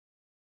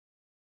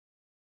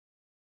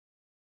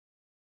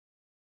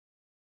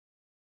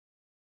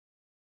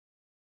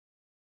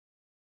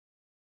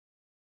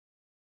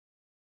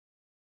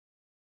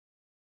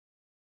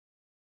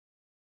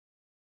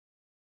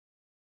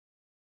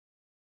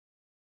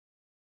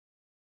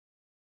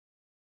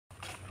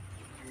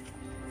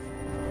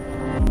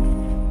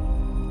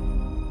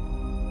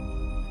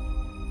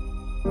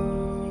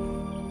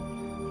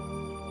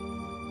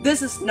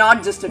This is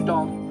not just a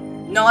tomb,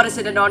 nor is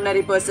it an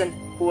ordinary person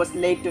who was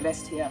laid to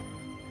rest here.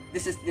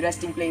 This is the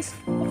resting place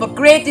of a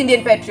great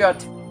Indian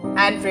patriot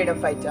and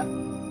freedom fighter,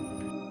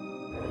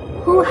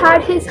 who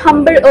had his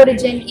humble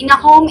origin in a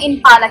home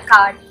in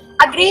Palakkad,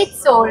 a great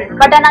soul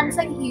but an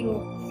unsung hero,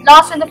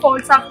 lost in the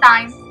folds of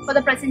time for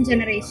the present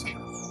generation.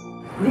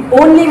 the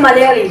only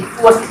Malayali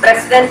who was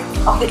president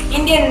of the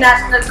Indian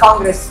National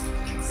Congress,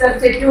 Sir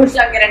Chettur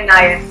Sankaran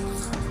Nair.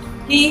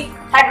 He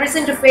had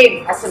risen to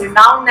fame as a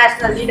renowned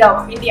national leader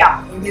of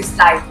India in his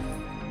life.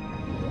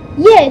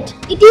 Yet,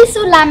 it is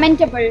so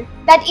lamentable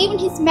that even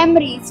his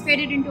memories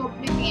faded into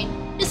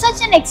oblivion to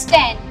such an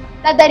extent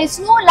that there is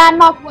no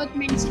landmark worth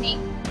mentioning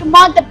to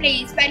mark the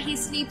place where he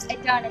sleeps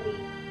eternally.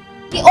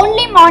 The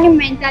only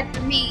monument that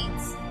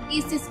remains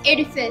is this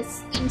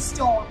edifice in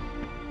stone,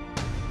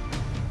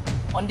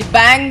 on the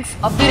banks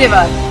of the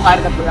river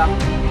Bharatapura.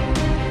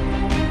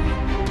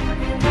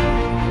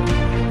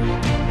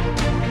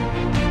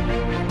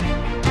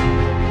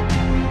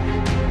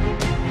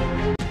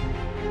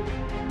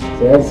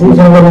 Chettur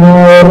Sankaran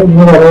Nair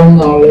എന്ന്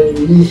പറയുന്ന ആള്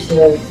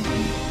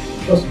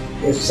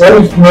a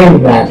self-made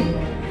man.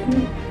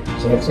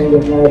 Chettur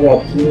Sankaran Nair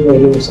അത്രയും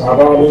ഒരു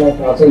സാധാരണ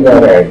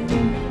ക്ലാസ്സുകാരായിരുന്നു.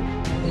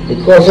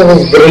 Because of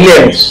his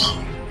brilliance,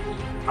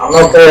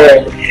 അന്നത്തെ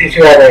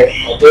ബ്രിട്ടീഷുകാരെ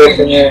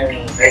അദ്ദേഹത്തിന്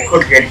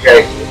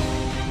ഹൈക്കോടതിയായിട്ട്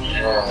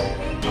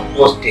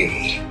post ചെയ്തു.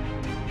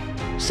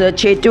 Sir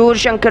Chettur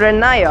Sankaran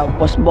Nair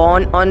was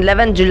born on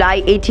 11 July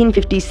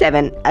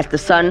 1857 as the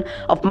son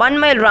of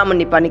Manmail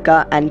Ramanipanika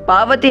and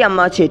Parvati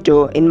Amma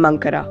Chettur in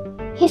Mankara.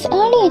 His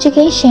early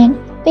education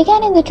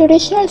began in the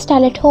traditional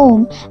style at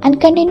home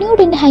and continued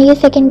in higher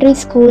secondary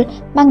school,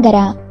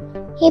 Mangara.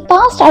 He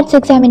passed arts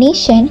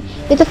examination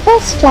with the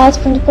first class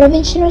from the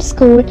provincial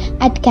school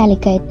at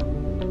Calicut.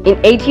 In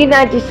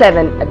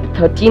 1897, at the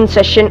 13th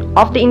session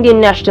of the Indian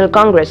National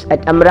Congress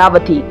at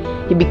Amravati,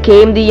 he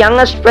became the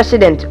youngest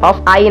president of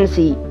INC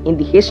in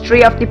the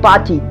history of the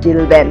party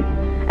till then,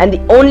 and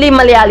the only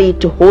Malayali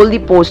to hold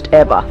the post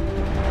ever.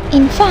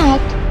 In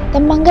fact,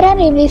 the Mangara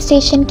railway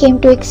station came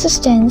to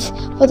existence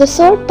for the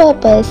sole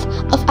purpose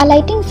of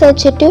alighting Sir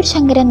Chettur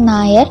Sankaran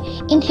Nair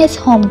in his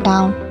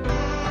hometown.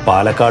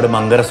 Palakkad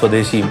Mankara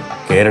സ്വദേശിയും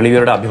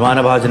കേരളീയരുടെ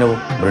അഭിമാനഭാജനവും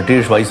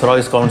British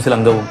viceroys council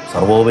അംഗവും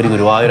സർവോപരി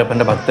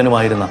ഗുരുവായൂരപ്പന്റെ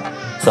ഭക്തനുമായിരുന്ന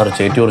sir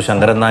Chettur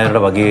Sankaran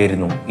നായരുടെ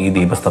വകയായിരുന്നു ഈ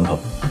ദീപസ്തംഭം.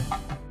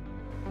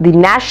 The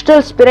national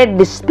spirit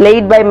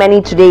displayed by many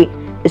today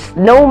is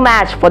no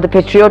match for the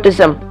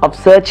patriotism of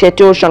Sir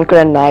Chettur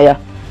Sankaran Nair.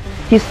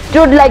 He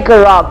stood like a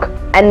rock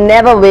and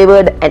never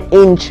wavered an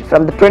inch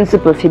from the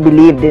principles he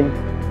believed in.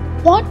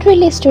 What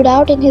really stood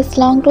out in his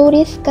long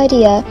glorious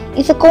career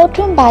is a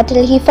courtroom battle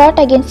he fought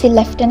against the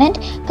Lieutenant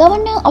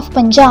Governor of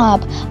Punjab,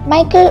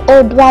 Michael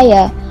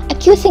O'Dwyer,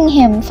 accusing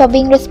him for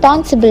being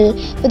responsible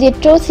for the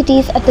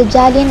atrocities at the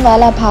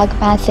Jallianwala Bagh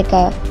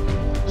massacre.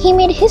 He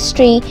made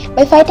history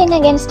by fighting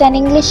against an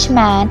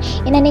Englishman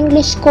in an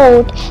English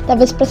court that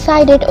was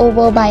presided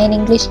over by an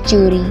English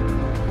jury.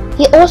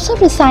 He also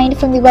resigned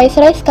from the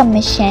Viceroy's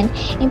Commission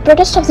in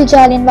protest of the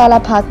Jallianwala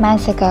Bagh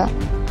massacre,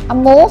 a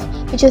move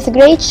which was a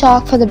great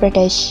shock for the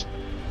British.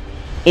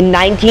 In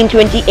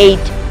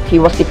 1928, he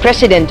was the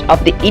president of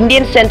the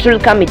Indian Central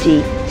Committee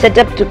set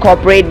up to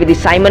cooperate with the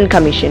Simon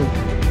Commission.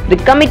 The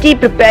committee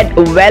prepared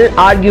a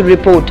well-argued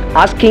report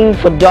asking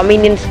for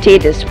dominion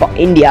status for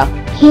India.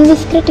 He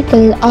was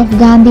critical of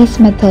Gandhi's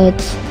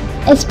methods,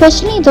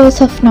 especially those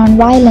of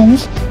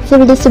non-violence,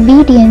 civil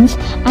disobedience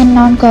and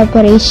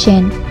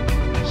non-cooperation.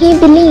 He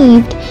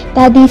believed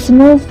that these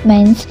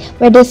movements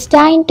were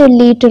destined to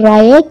lead to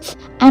riots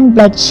and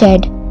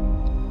bloodshed.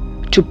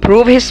 To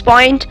prove his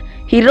point,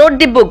 he wrote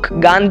the book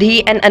Gandhi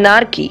and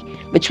Anarchy,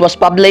 which was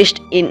published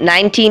in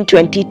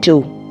 1922.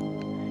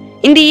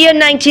 In the year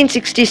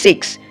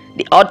 1966,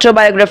 the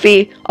autobiography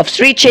of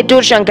Shri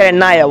Chettur Sankaran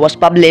Nair was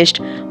published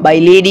by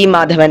Lady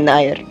Madhavan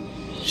Nair.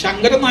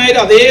 Sankaran Nair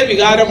അതേ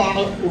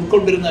വികാരമാണ്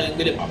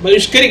ഉൾക്കൊണ്ടിരുന്നതെങ്കിലും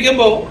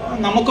ബഹിഷ്കരിക്കുമ്പോൾ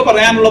നമുക്ക്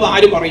പറയാനുള്ളത്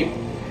ആര് പറയും.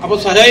 അപ്പോൾ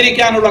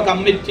സഹകരിക്കാനുള്ള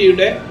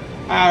കമ്മിറ്റിയുടെ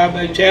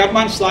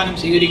chairman സ്ഥാനം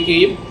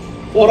സ്വീകരിക്കുകയും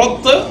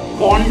പുറത്ത്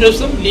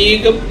കോൺഗ്രസും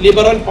ലീഗും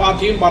ലിബറൽ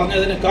പാർട്ടിയും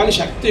പറഞ്ഞതിനേക്കാൾ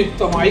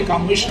ശക്തിയുക്തമായി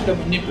കമ്മീഷന്റെ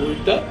മുന്നിൽ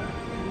പോയിട്ട്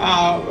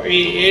ഈ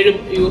 7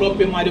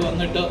 യൂറോപ്യന്മാർ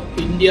വന്നിട്ട്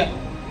ഇന്ത്യ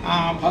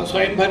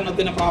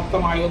സ്വയംഭരണത്തിന്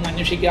പ്രാപ്തമായോ എന്ന്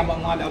അന്വേഷിക്കാൻ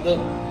വന്നാൽ അത്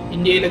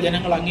ഇന്ത്യയിലെ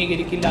ജനങ്ങൾ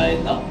അംഗീകരിക്കില്ല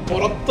എന്ന്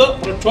പുറത്ത്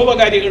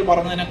പ്രക്ഷോഭകാരികൾ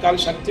പറഞ്ഞതിനേക്കാൾ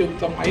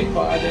ശക്തിയുക്തമായി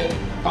അത്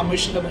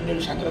കമ്മീഷന്റെ മുന്നിൽ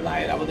ശങ്കരൻ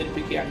നായർ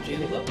അവതരിപ്പിക്കുകയാണ്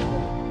ചെയ്തത്.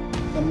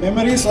 The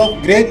memories of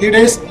great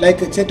leaders like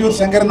Chettur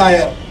Sankaran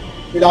Nair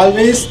will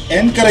always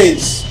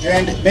encourage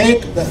and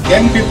make the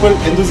young people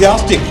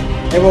enthusiastic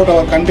about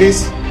our country's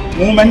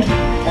movement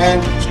and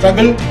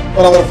struggle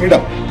for our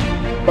freedom.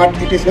 But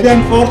it is very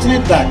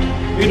unfortunate that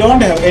we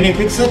don't have any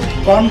fixed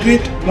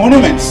concrete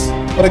monuments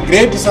for a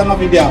great son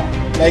of India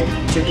like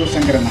Chettur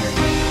Sankaran Nair.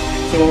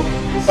 So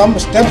some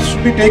steps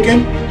should be taken,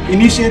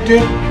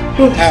 initiated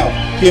to have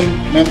him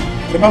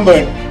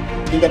remembered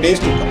in the days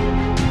to come.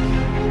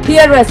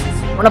 Here rests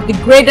one of the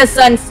greatest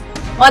sons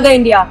Mother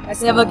India has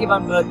ever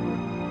given birth.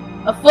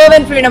 A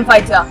fervent freedom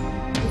fighter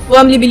who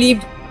firmly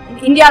believed in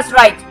India's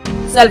right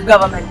to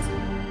self-government.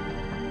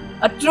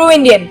 a true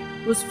Indian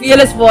whose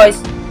fearless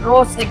voice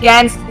rose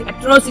against the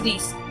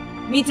atrocities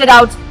meted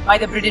out by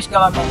the British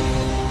government.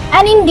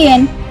 An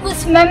Indian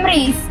whose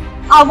memories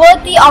are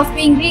worthy of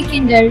being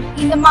rekindled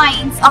in the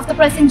minds of the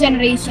present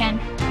generation.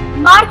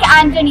 Mark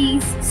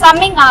Antony's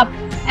summing up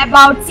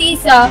about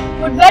Caesar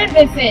would well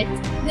befit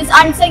this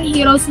unsung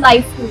hero's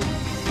life too.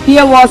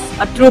 Here was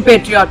a true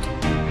patriot,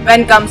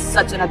 when comes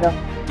such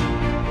another.